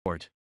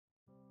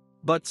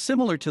But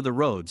similar to the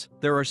roads,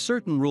 there are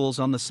certain rules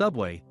on the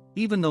subway,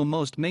 even though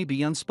most may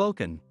be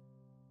unspoken.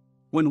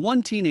 When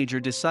one teenager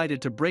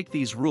decided to break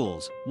these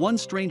rules, one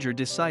stranger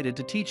decided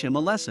to teach him a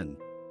lesson.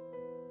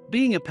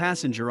 Being a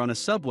passenger on a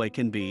subway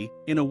can be,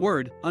 in a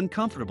word,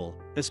 uncomfortable,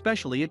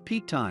 especially at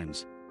peak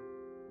times.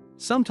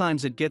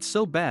 Sometimes it gets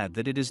so bad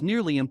that it is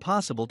nearly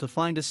impossible to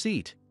find a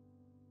seat.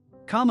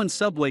 Common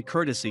subway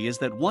courtesy is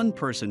that one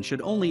person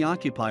should only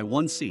occupy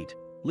one seat,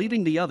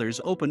 leaving the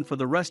others open for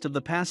the rest of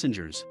the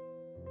passengers.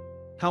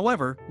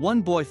 However,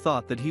 one boy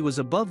thought that he was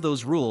above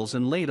those rules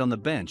and laid on the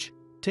bench,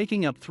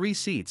 taking up 3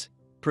 seats,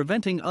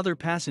 preventing other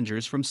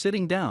passengers from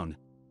sitting down.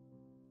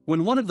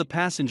 When one of the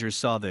passengers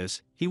saw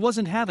this, he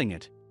wasn't having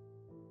it.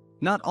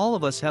 Not all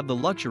of us have the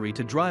luxury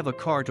to drive a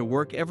car to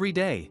work every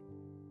day.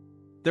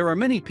 There are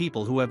many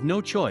people who have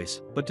no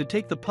choice but to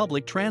take the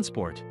public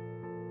transport.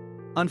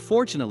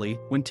 Unfortunately,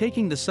 when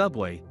taking the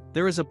subway,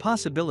 there is a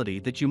possibility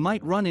that you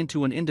might run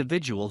into an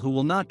individual who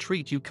will not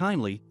treat you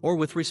kindly or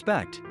with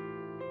respect.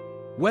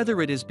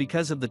 Whether it is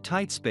because of the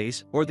tight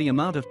space or the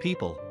amount of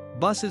people,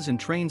 buses and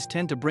trains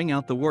tend to bring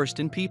out the worst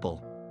in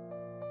people.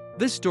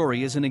 This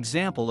story is an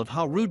example of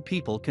how rude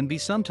people can be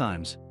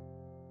sometimes.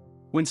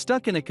 When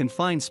stuck in a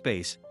confined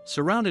space,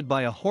 surrounded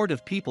by a horde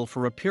of people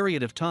for a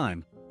period of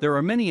time, there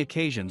are many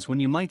occasions when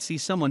you might see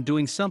someone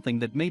doing something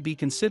that may be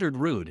considered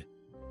rude.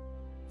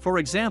 For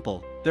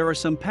example, there are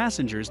some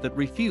passengers that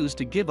refuse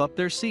to give up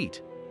their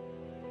seat.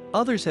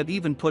 Others have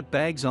even put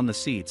bags on the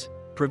seats,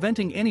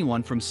 preventing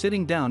anyone from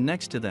sitting down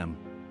next to them.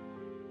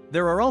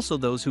 There are also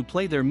those who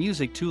play their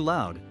music too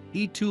loud,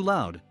 eat too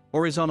loud,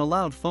 or is on a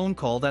loud phone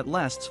call that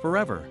lasts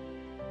forever.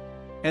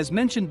 As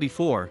mentioned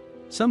before,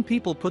 some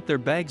people put their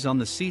bags on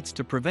the seats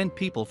to prevent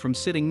people from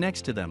sitting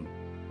next to them.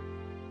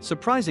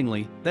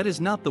 Surprisingly, that is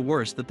not the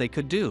worst that they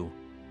could do.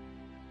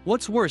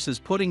 What's worse is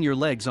putting your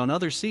legs on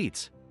other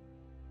seats.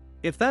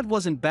 If that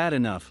wasn't bad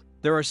enough,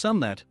 there are some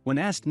that, when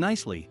asked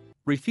nicely,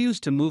 refuse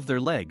to move their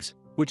legs,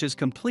 which is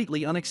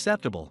completely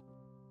unacceptable.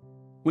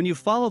 When you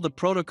follow the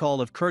protocol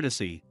of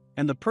courtesy,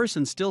 and the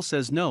person still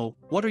says no,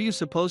 what are you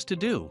supposed to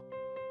do?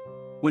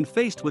 When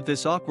faced with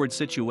this awkward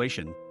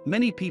situation,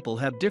 many people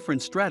have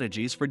different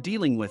strategies for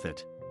dealing with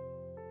it.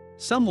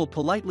 Some will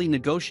politely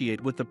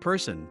negotiate with the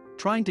person,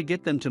 trying to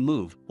get them to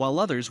move, while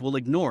others will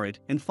ignore it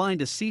and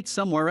find a seat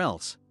somewhere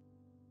else.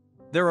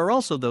 There are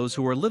also those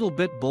who are a little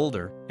bit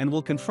bolder and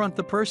will confront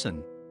the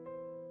person.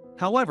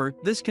 However,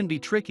 this can be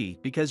tricky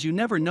because you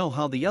never know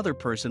how the other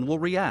person will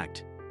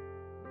react.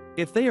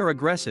 If they are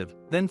aggressive,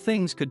 then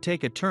things could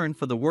take a turn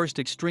for the worst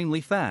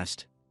extremely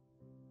fast.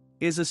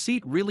 Is a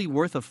seat really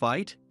worth a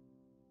fight?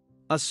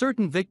 A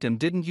certain victim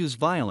didn't use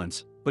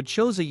violence, but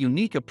chose a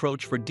unique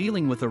approach for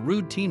dealing with a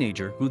rude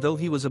teenager who, though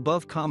he was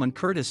above common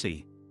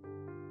courtesy.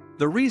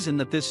 The reason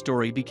that this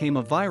story became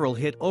a viral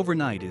hit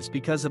overnight is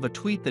because of a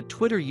tweet that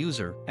Twitter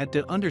user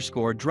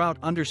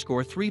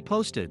 @the_drought_3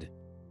 posted.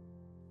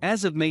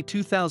 As of May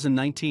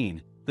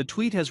 2019, the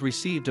tweet has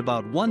received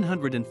about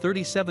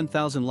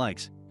 137,000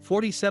 likes,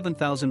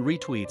 47,000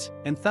 retweets,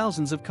 and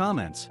thousands of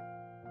comments.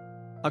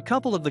 A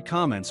couple of the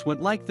comments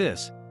went like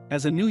this: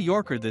 "As a New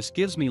Yorker, this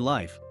gives me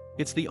life.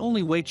 It's the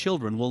only way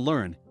children will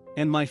learn,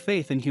 and my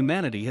faith in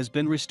humanity has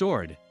been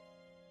restored."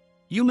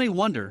 You may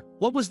wonder,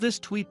 what was this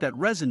tweet that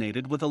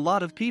resonated with a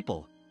lot of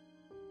people?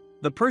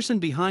 The person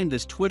behind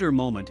this Twitter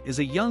moment is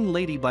a young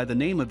lady by the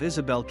name of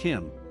Isabel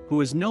Kim, who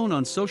is known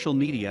on social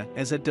media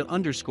as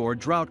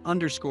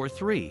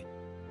 @the_drought_3.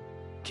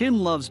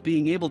 Kim loves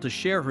being able to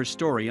share her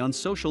story on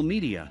social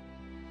media.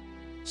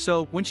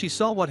 So, when she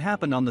saw what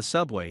happened on the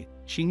subway,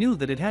 she knew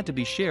that it had to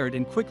be shared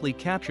and quickly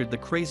captured the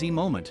crazy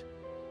moment.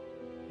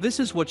 This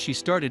is what she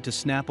started to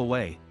snap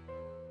away.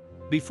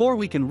 Before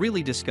we can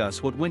really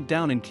discuss what went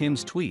down in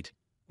Kim's tweet,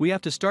 we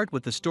have to start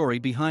with the story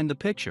behind the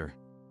picture.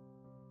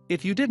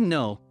 If you didn't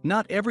know,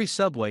 not every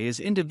subway is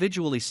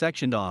individually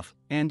sectioned off,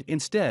 and,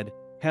 instead,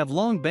 have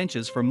long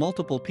benches for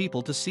multiple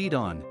people to seat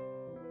on.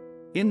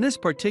 In this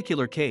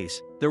particular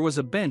case, there was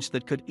a bench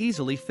that could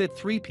easily fit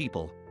 3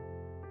 people.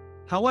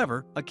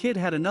 However, a kid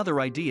had another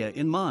idea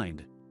in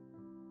mind.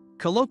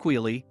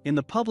 Colloquially, in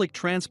the public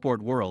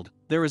transport world,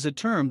 there is a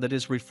term that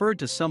is referred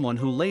to someone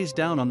who lays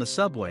down on the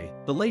subway,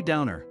 the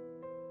lay-downer.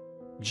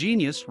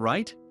 Genius,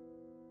 right?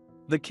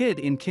 The kid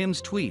in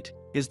Kim's tweet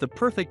is the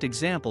perfect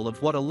example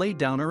of what a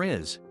lay-downer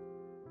is.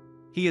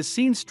 He is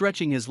seen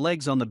stretching his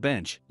legs on the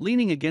bench,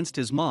 leaning against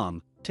his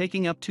mom,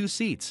 taking up 2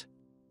 seats.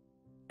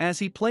 As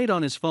he played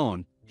on his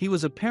phone, he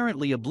was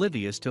apparently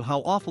oblivious to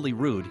how awfully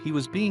rude he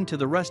was being to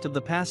the rest of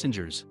the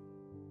passengers.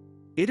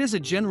 It is a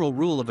general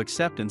rule of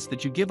acceptance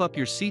that you give up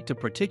your seat to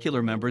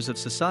particular members of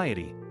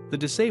society: the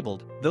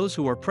disabled, those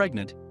who are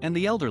pregnant, and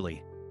the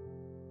elderly.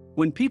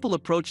 When people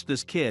approached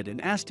this kid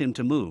and asked him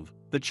to move,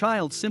 the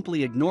child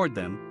simply ignored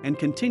them and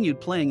continued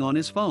playing on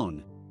his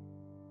phone.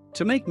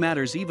 To make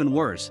matters even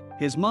worse,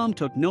 his mom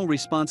took no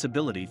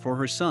responsibility for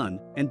her son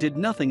and did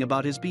nothing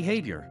about his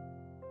behavior.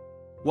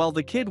 While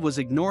the kid was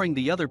ignoring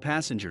the other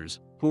passengers,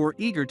 who were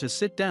eager to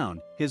sit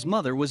down, his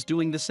mother was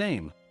doing the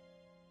same.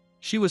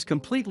 She was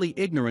completely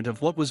ignorant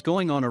of what was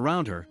going on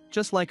around her,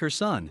 just like her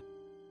son.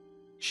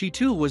 She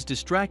too was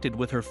distracted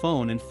with her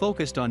phone and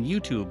focused on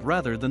YouTube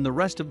rather than the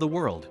rest of the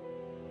world.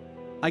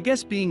 I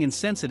guess being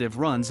insensitive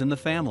runs in the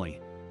family.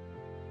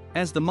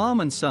 As the mom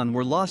and son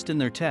were lost in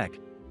their tech,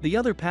 the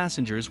other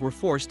passengers were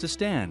forced to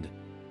stand.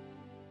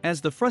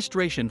 As the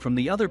frustration from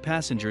the other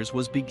passengers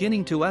was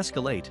beginning to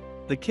escalate,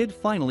 the kid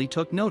finally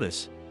took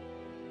notice.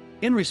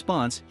 In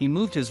response, he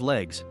moved his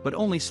legs, but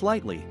only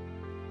slightly.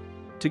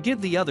 To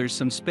give the others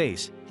some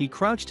space, he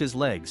crouched his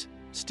legs,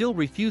 still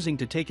refusing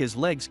to take his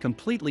legs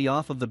completely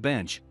off of the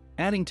bench,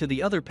 adding to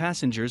the other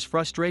passengers'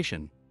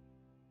 frustration.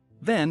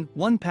 Then,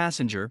 one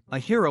passenger, a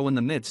hero in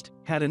the midst,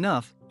 had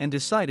enough and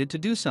decided to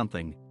do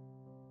something.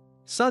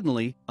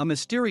 Suddenly, a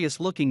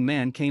mysterious-looking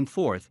man came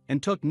forth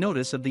and took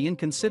notice of the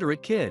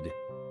inconsiderate kid.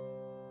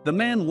 The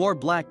man wore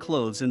black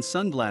clothes and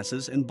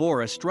sunglasses and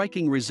bore a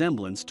striking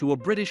resemblance to a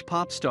British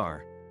pop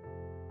star.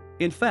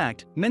 In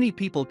fact, many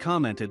people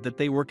commented that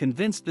they were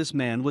convinced this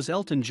man was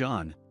Elton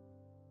John.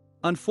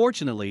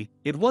 Unfortunately,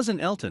 it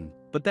wasn't Elton,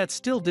 but that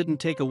still didn't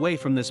take away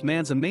from this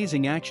man's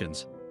amazing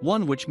actions,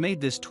 one which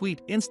made this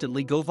tweet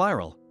instantly go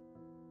viral.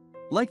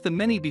 Like the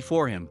many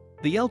before him,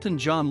 the Elton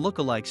John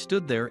lookalike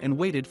stood there and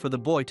waited for the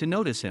boy to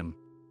notice him.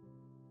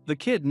 The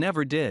kid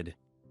never did.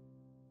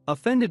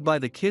 Offended by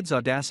the kid's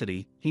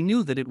audacity, he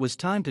knew that it was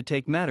time to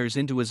take matters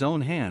into his own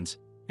hands,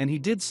 and he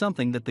did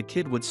something that the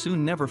kid would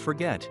soon never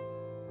forget.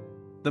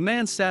 The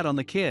man sat on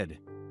the kid.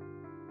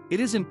 It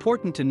is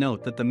important to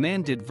note that the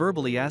man did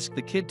verbally ask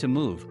the kid to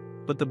move,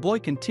 but the boy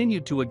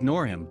continued to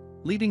ignore him,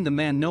 leaving the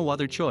man no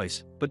other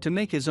choice but to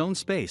make his own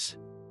space.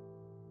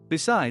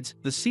 Besides,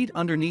 the seat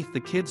underneath the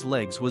kid's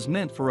legs was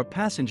meant for a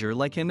passenger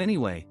like him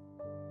anyway.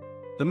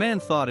 The man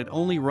thought it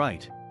only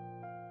right.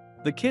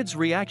 The kid's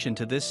reaction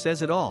to this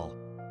says it all.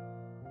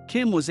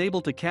 Kim was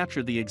able to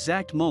capture the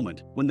exact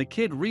moment when the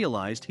kid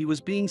realized he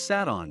was being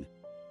sat on.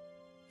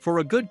 For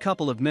a good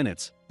couple of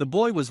minutes, the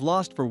boy was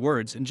lost for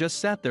words and just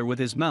sat there with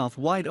his mouth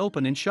wide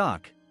open in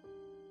shock.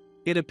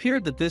 It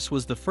appeared that this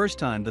was the first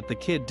time that the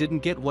kid didn't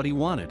get what he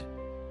wanted.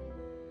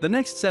 The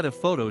next set of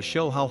photos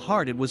show how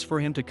hard it was for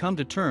him to come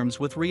to terms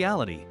with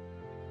reality.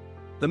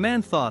 The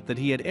man thought that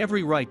he had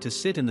every right to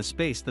sit in the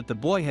space that the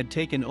boy had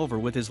taken over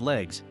with his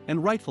legs,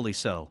 and rightfully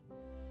so.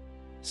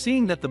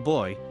 Seeing that the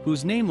boy,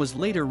 whose name was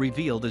later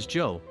revealed as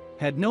Joe,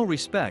 had no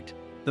respect,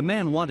 the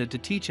man wanted to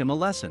teach him a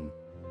lesson.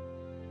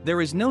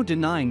 There is no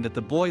denying that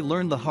the boy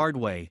learned the hard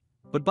way,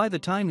 but by the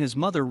time his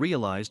mother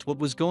realized what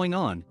was going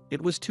on,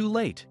 it was too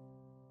late.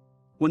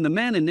 When the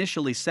man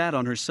initially sat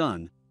on her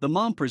son, the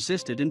mom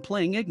persisted in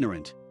playing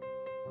ignorant.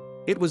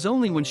 It was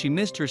only when she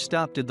missed her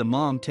stop did the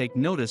mom take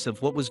notice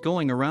of what was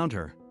going around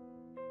her.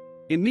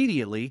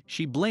 Immediately,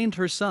 she blamed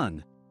her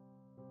son.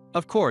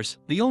 Of course,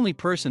 the only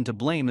person to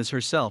blame is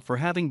herself for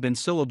having been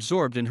so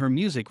absorbed in her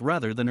music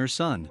rather than her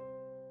son.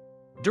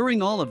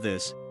 During all of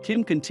this,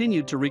 Kim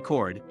continued to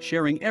record,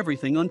 sharing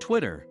everything on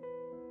Twitter.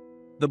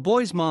 The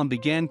boy's mom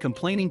began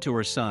complaining to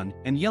her son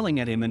and yelling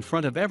at him in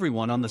front of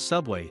everyone on the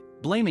subway,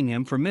 blaming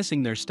him for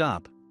missing their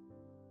stop.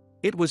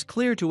 It was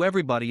clear to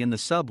everybody in the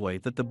subway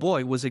that the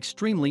boy was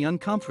extremely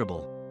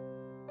uncomfortable.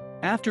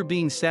 After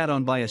being sat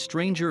on by a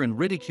stranger and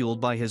ridiculed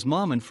by his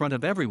mom in front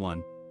of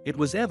everyone, it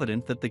was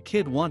evident that the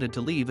kid wanted to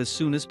leave as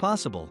soon as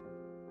possible.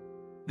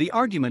 The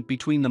argument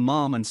between the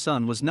mom and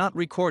son was not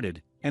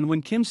recorded, and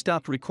when Kim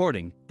stopped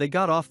recording, they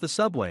got off the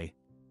subway.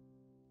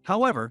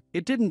 However,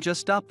 it didn't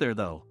just stop there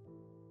though.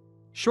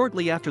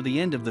 Shortly after the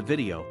end of the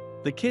video,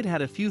 the kid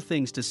had a few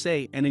things to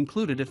say and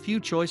included a few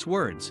choice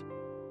words.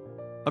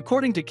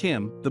 According to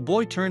Kim, the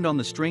boy turned on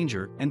the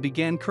stranger and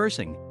began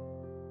cursing.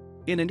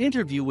 In an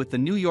interview with the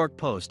New York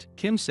Post,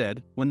 Kim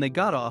said, when they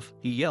got off,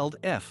 he yelled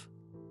F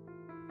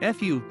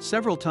you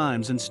several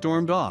times and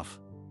stormed off.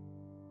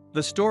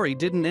 The story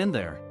didn't end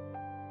there.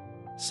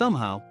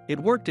 Somehow, it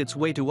worked its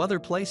way to other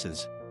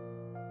places.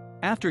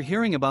 After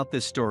hearing about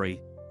this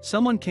story,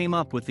 someone came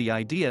up with the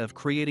idea of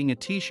creating a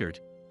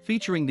t-shirt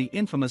featuring the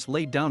infamous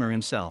Laid Downer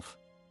himself.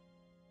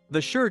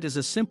 The shirt is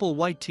a simple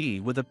white tee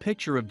with a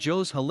picture of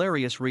Joe's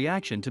hilarious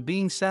reaction to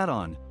being sat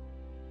on.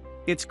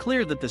 It's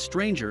clear that the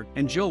stranger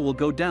and Joe will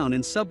go down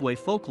in subway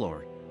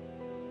folklore.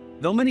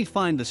 Though many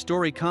find the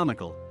story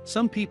comical,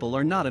 some people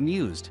are not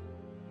amused.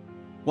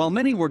 While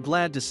many were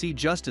glad to see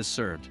justice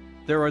served,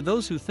 there are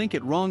those who think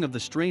it wrong of the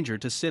stranger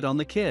to sit on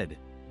the kid.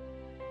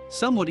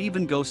 Some would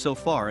even go so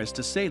far as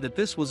to say that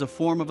this was a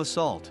form of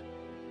assault.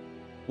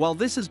 While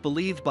this is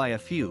believed by a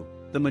few,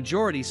 the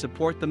majority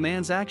support the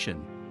man's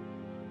action.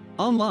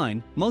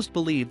 Online, most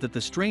believe that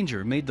the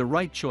stranger made the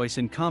right choice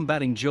in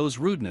combating Joe's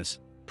rudeness,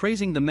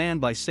 praising the man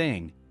by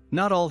saying,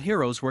 "Not all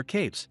heroes wear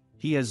capes,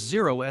 he has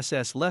 0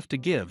 SS left to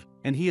give,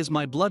 and he is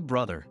my blood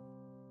brother."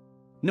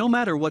 No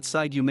matter what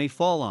side you may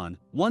fall on,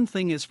 one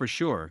thing is for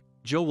sure,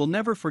 Joe will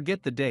never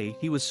forget the day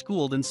he was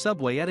schooled in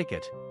subway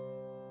etiquette.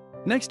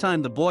 Next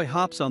time the boy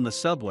hops on the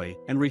subway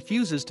and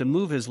refuses to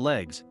move his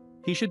legs,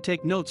 he should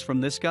take notes from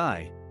this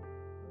guy.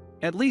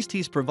 At least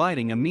he's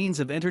providing a means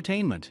of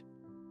entertainment.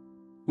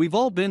 We've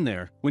all been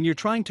there, when you're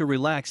trying to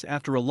relax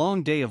after a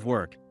long day of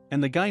work,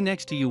 and the guy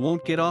next to you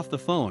won't get off the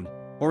phone,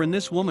 or in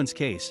this woman's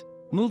case,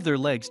 move their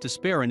legs to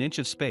spare an inch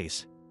of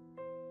space.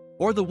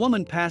 Or the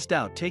woman passed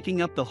out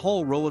taking up the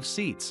whole row of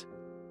seats.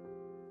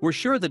 We're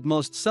sure that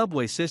most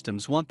subway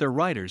systems want their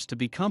riders to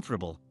be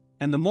comfortable,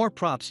 and the more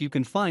props you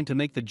can find to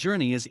make the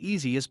journey as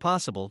easy as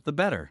possible, the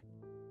better.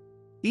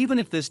 Even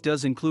if this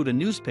does include a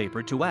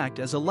newspaper to act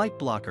as a light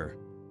blocker.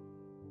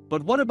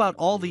 But what about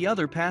all the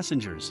other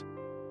passengers?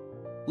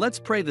 Let's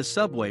pray the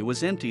subway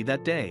was empty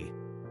that day.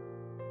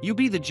 You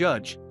be the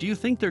judge, do you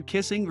think they're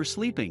kissing or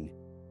sleeping?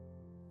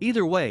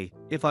 Either way,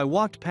 if I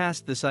walked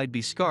past this I'd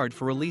be scarred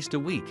for at least a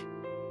week.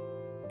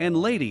 And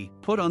lady,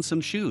 put on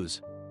some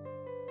shoes.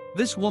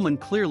 This woman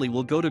clearly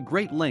will go to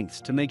great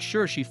lengths to make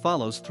sure she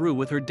follows through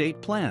with her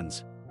date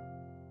plans.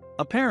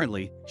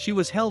 Apparently, she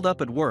was held up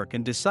at work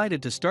and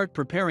decided to start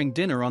preparing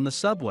dinner on the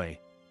subway.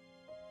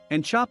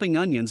 And chopping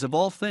onions of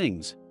all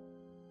things.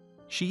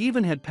 She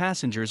even had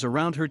passengers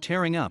around her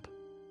tearing up.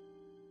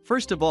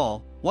 First of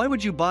all, why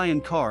would you buy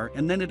in car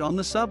and then it on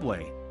the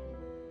subway?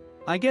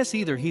 I guess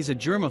either he's a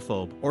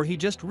germaphobe or he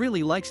just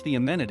really likes the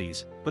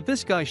amenities, but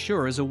this guy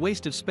sure is a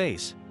waste of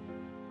space.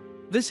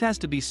 This has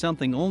to be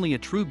something only a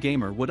true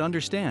gamer would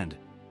understand.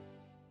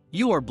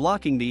 You are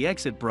blocking the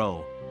exit,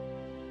 bro.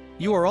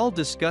 You are all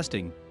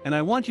disgusting, and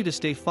I want you to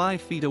stay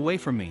 5 feet away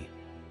from me.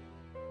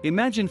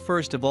 Imagine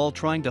first of all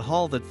trying to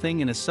haul that thing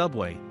in a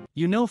subway.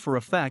 You know for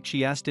a fact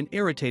she asked an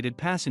irritated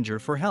passenger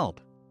for help.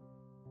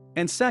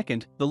 And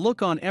second, the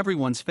look on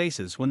everyone's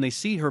faces when they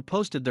see her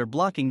posted there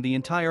blocking the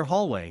entire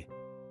hallway.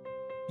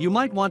 You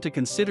might want to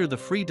consider the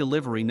free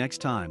delivery next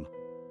time.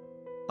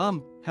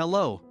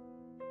 Hello.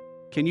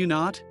 Can you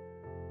not?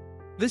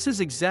 This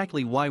is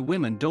exactly why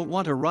women don't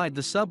want to ride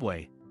the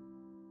subway.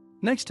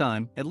 Next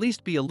time, at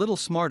least be a little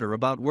smarter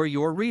about where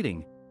you're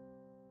reading.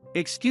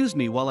 Excuse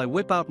me while I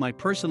whip out my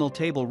personal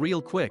table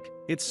real quick,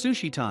 it's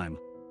sushi time.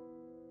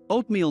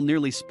 Oatmeal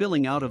nearly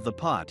spilling out of the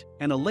pot,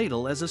 and a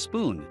ladle as a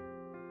spoon.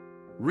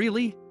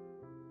 Really?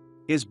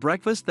 Is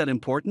breakfast that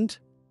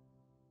important?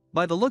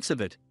 By the looks of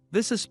it,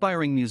 this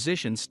aspiring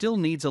musician still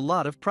needs a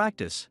lot of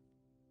practice.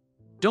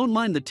 Don't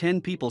mind the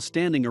 10 people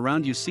standing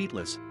around you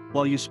seatless,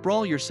 while you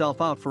sprawl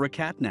yourself out for a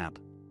cat nap.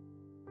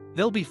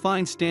 They'll be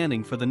fine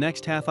standing for the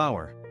next half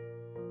hour.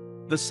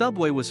 The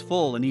subway was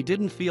full and he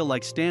didn't feel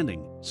like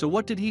standing, so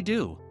what did he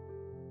do?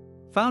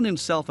 Found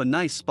himself a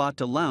nice spot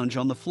to lounge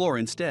on the floor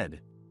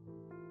instead.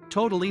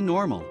 Totally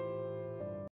normal.